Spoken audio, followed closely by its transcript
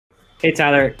Hey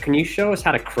Tyler, can you show us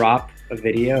how to crop a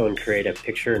video and create a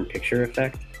picture-in-picture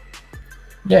effect?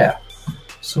 Yeah,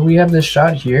 so we have this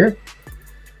shot here,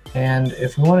 and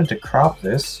if we wanted to crop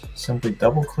this, simply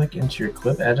double click into your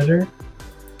clip editor,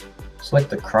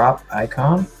 select the crop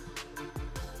icon.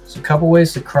 So a couple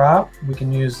ways to crop. We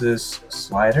can use this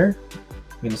slider.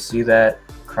 You can see that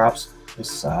crops the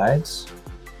sides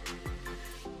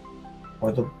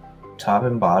or the top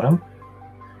and bottom.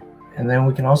 And then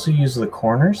we can also use the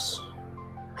corners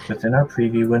within our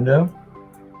preview window.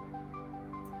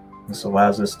 This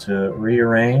allows us to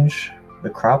rearrange the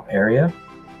crop area.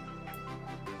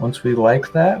 Once we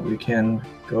like that, we can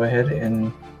go ahead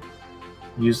and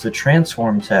use the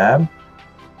transform tab.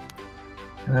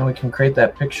 And then we can create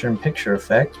that picture-in-picture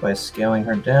effect by scaling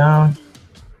her down,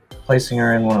 placing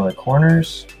her in one of the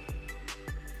corners,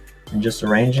 and just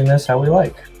arranging this how we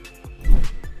like.